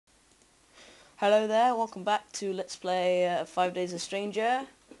Hello there, welcome back to Let's Play 5 Days a Stranger.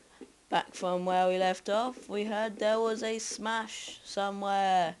 Back from where we left off, we heard there was a smash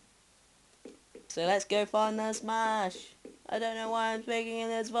somewhere. So let's go find the smash. I don't know why I'm speaking in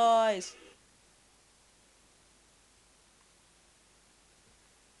this voice.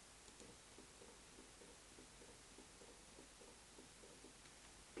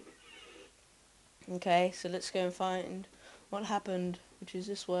 Okay, so let's go and find what happened, which is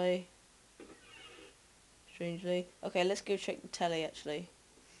this way. Strangely. Okay, let's go check the telly actually,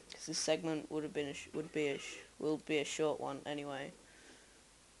 because this segment will be a short one anyway.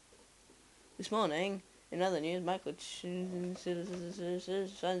 This morning, in other news, Michael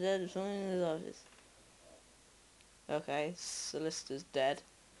Okay, Solicitor's dead.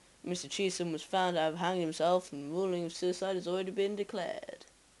 Mr. Cheeson was found to have hanged himself and the ruling of suicide has already been declared.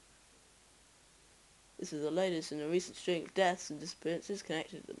 This is the latest in a recent string of deaths and disappearances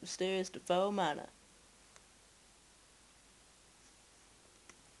connected to the mysterious Defoe manor.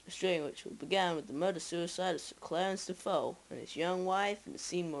 A string which began with the murder-suicide of Sir Clarence Defoe and his young wife, and has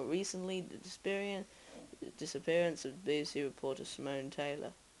seen more recently the disappearance of BBC reporter Simone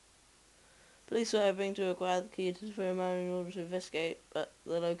Taylor. Police were hoping to acquire the key to the Defoe manor in order to investigate, but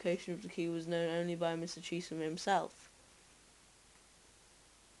the location of the key was known only by Mr. Cheeson himself.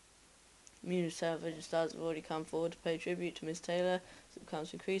 Numerous television stars have already come forward to pay tribute to Miss Taylor, as it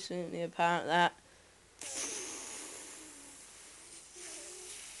becomes increasingly apparent that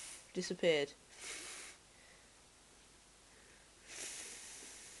disappeared.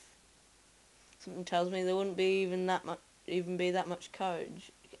 Something tells me there wouldn't be that much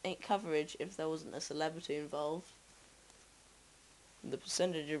coverage if there wasn't a celebrity involved. The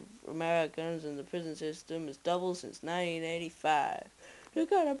percentage of Americans in the prison system has doubled since 1985. They're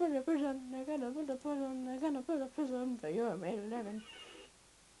gonna put a prison, they're gonna put a prison, they're gonna put a prison for your made a living.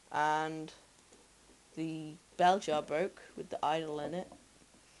 And the bell jar broke with the idol in it.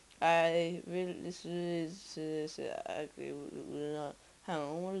 This is ugly. Hang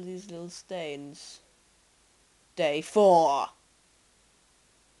on, what are these little stains? Day 4.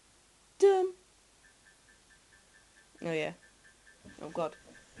 Dum. Oh yeah. Oh god.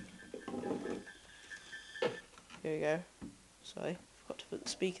 Here we go. Sorry, forgot to put the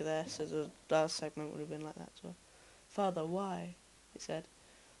speaker there, so the last segment would have been like that as well. Father, why? He said.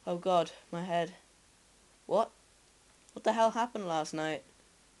 Oh god, my head. What? What the hell happened last night?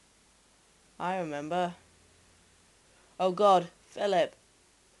 I remember. Oh god, Philip.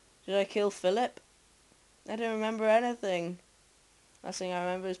 Did I kill Philip? I don't remember anything. Last thing I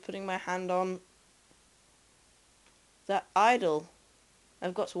remember is putting my hand on that idol.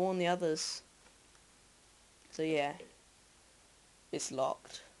 I've got to warn the others. So yeah, it's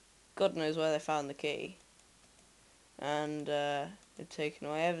locked. God knows where they found the key. And they've taken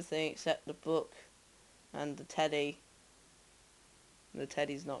away everything except the book and the teddy. The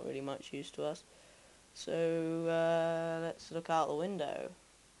teddy's not really much use to us. So let's look out the window.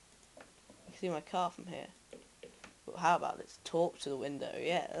 You can see my car from here. But how about let's talk to the window?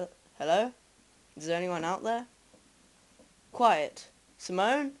 Yeah. Hello? Is there anyone out there? Quiet.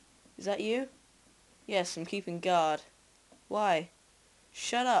 Simone? Is that you? Yes, I'm keeping guard. Why?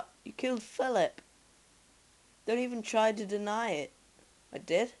 Shut up. You killed Philip. Don't even try to deny it. I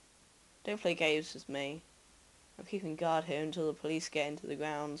did? Don't play games with me. I'm keeping guard here until the police get into the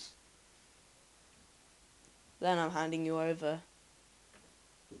grounds. Then I'm handing you over.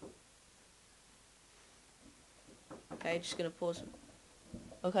 Okay, just gonna pause.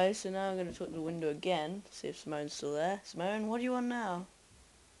 Okay, so now I'm gonna talk to the window again, see if Simone's still there. Simone, what do you want now?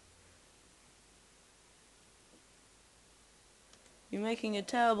 You're making a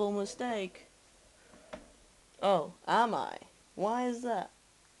terrible mistake. Oh, am I? Why is that?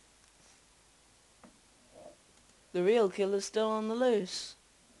 The real killer's still on the loose.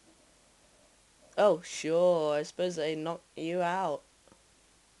 Oh, sure, I suppose they knocked you out.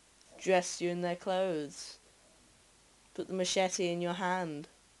 Dressed you in their clothes. Put the machete in your hand.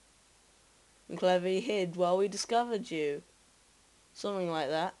 And cleverly hid while we discovered you. Something like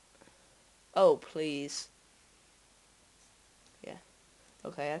that. Oh, please. Yeah.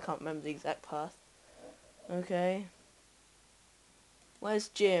 Okay, I can't remember the exact path. Okay. Where's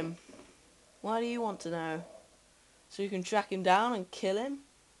Jim? Why do you want to know? So you can track him down and kill him?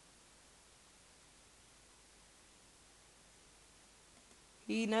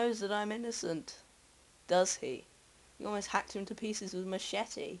 He knows that I'm innocent. Does he? You almost hacked him to pieces with a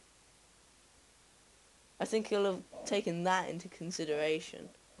machete. I think he'll have taken that into consideration.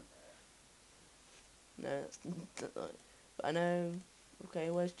 No, that's not. But I know. Okay,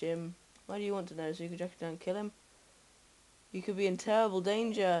 where's Jim? Why do you want to know? So you can track him down and kill him? You could be in terrible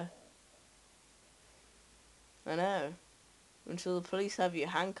danger. I know. Until the police have you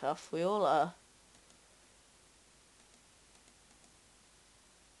handcuffed, we all are.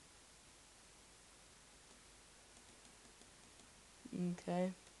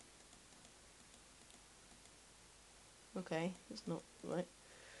 Okay. Okay, that's not right.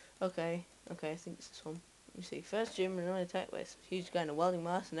 Okay, I think it's this one. You see, first Jim and another attack with a huge guy in a welding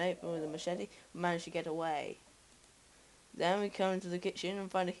mask and apron with a machete managed to get away. Then we come into the kitchen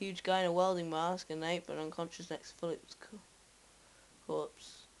and find a huge guy in a welding mask and apron unconscious next to Philip's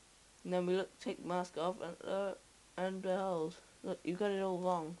corpse. And then we take the mask off and behold, look, you got it all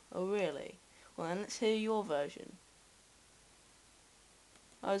wrong. Oh really? Well then let's hear your version.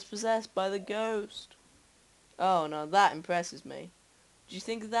 I was possessed by the ghost. Oh no, that impresses me. Did you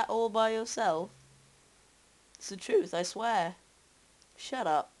think of that all by yourself? It's the truth, I swear. Shut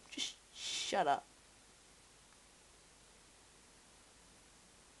up. Just shut up.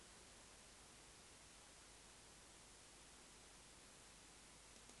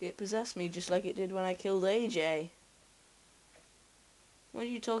 It possessed me just like it did when I killed AJ. What are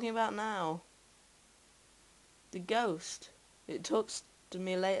you talking about now? The ghost. It talks to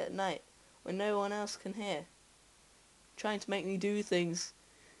me late at night when no one else can hear. Trying to make me do things.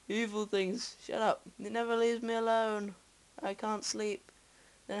 Evil things. Shut up. It never leaves me alone. I can't sleep.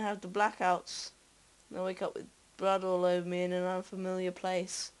 Then I have the blackouts. And I wake up with blood all over me in an unfamiliar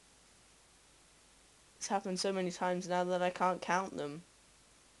place. It's happened so many times now that I can't count them.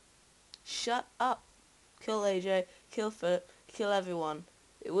 Shut up. Kill AJ, kill Philip, kill everyone.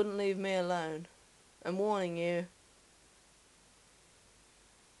 It wouldn't leave me alone. I'm warning you.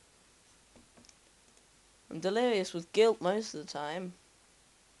 I'm delirious with guilt most of the time.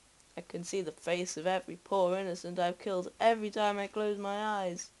 I can see the face of every poor innocent I've killed every time I close my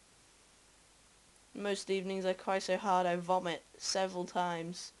eyes. Most evenings I cry so hard I vomit several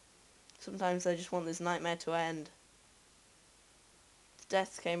times. Sometimes I just want this nightmare to end. If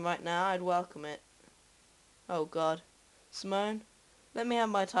death came right now, I'd welcome it. Oh God. Simone, let me have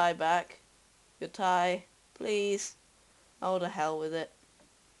my tie back. Your tie, please. Oh, to hell with it.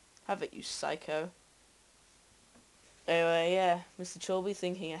 Have it, you psycho. Anyway, yeah, Mr. Chorlby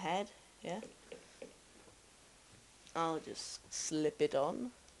thinking ahead, yeah. I'll just slip it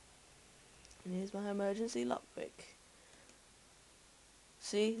on. And here's my emergency lockpick.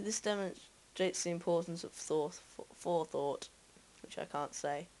 See, this demonstrates the importance of forethought, which I can't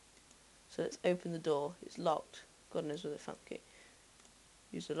say. So let's open the door. It's locked. God knows where they found the key.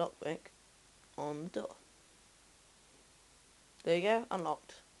 Use the lockpick on the door. There you go,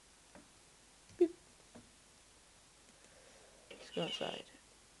 unlocked. Beep. Let's go outside.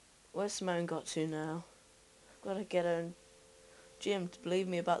 Where's Simone got to now? I've got to get her and Jim to believe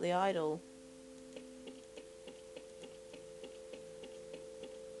me about the idol.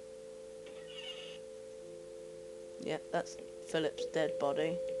 Yep, that's Philip's dead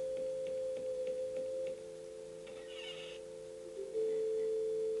body.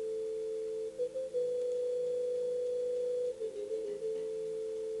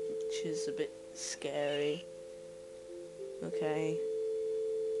 Which is a bit scary. Okay.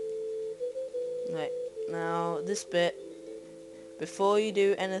 Right, now this bit. Before you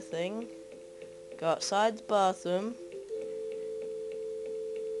do anything, go outside the bathroom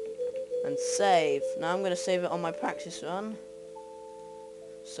and save. Now I'm going to save it on my practice run,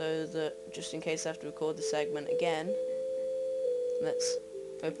 so that just in case I have to record the segment again. Let's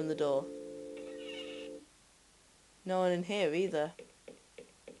open the door. No one in here either.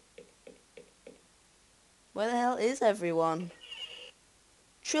 Where the hell is everyone?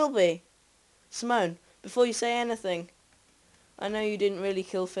 Trilby! Simone, before you say anything, I know you didn't really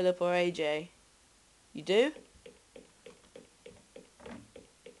kill Philip or AJ. You do?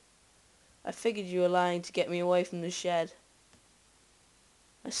 I figured you were lying to get me away from the shed.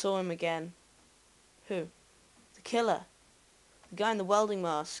 I saw him again. Who? The killer. The guy in the welding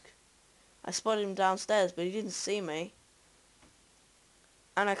mask. I spotted him downstairs, but he didn't see me.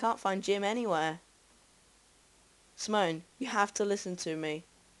 And I can't find Jim anywhere. Simone, you have to listen to me.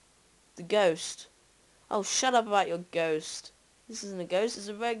 The ghost. Oh, shut up about your ghost. This isn't a ghost, it's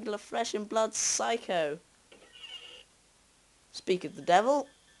a regular flesh and blood psycho. Speak of the devil.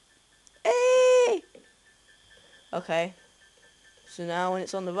 Hey! Okay. So now when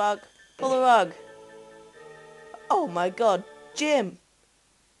it's on the rug, pull the rug. Oh my God, Jim!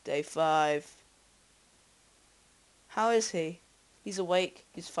 Day 5. How is he? He's awake,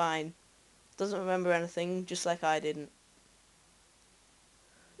 he's fine. Doesn't remember anything, just like I didn't.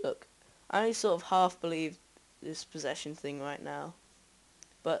 Look, I only sort of half believe this possession thing right now.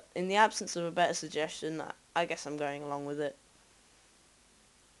 But in the absence of a better suggestion, I guess I'm going along with it.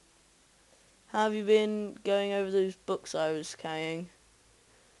 How have you been going over those books I was carrying?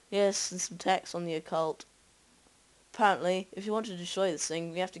 Yes, and some text on the occult. Apparently, if you want to destroy this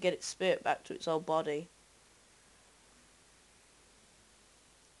thing, we have to get its spirit back to its old body.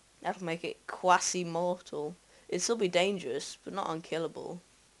 That'll make it quasi-mortal. It'll still be dangerous, but not unkillable.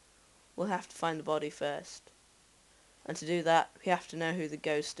 We'll have to find the body first. And to do that, we have to know who the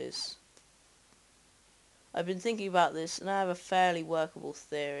ghost is. I've been thinking about this, and I have a fairly workable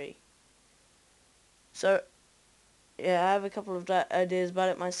theory. So, yeah, I have a couple of ideas about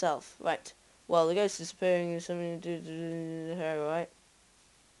it myself. Right. Well, the ghost disappearing is something to do with her, right?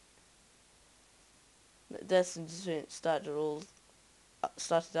 The deaths and disappearance started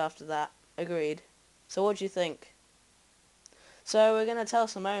after that. Agreed. So what do you think? So we're going to tell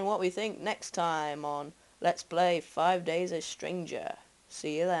Simone what we think next time on Let's Play 5 Days a Stranger.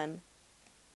 See you then.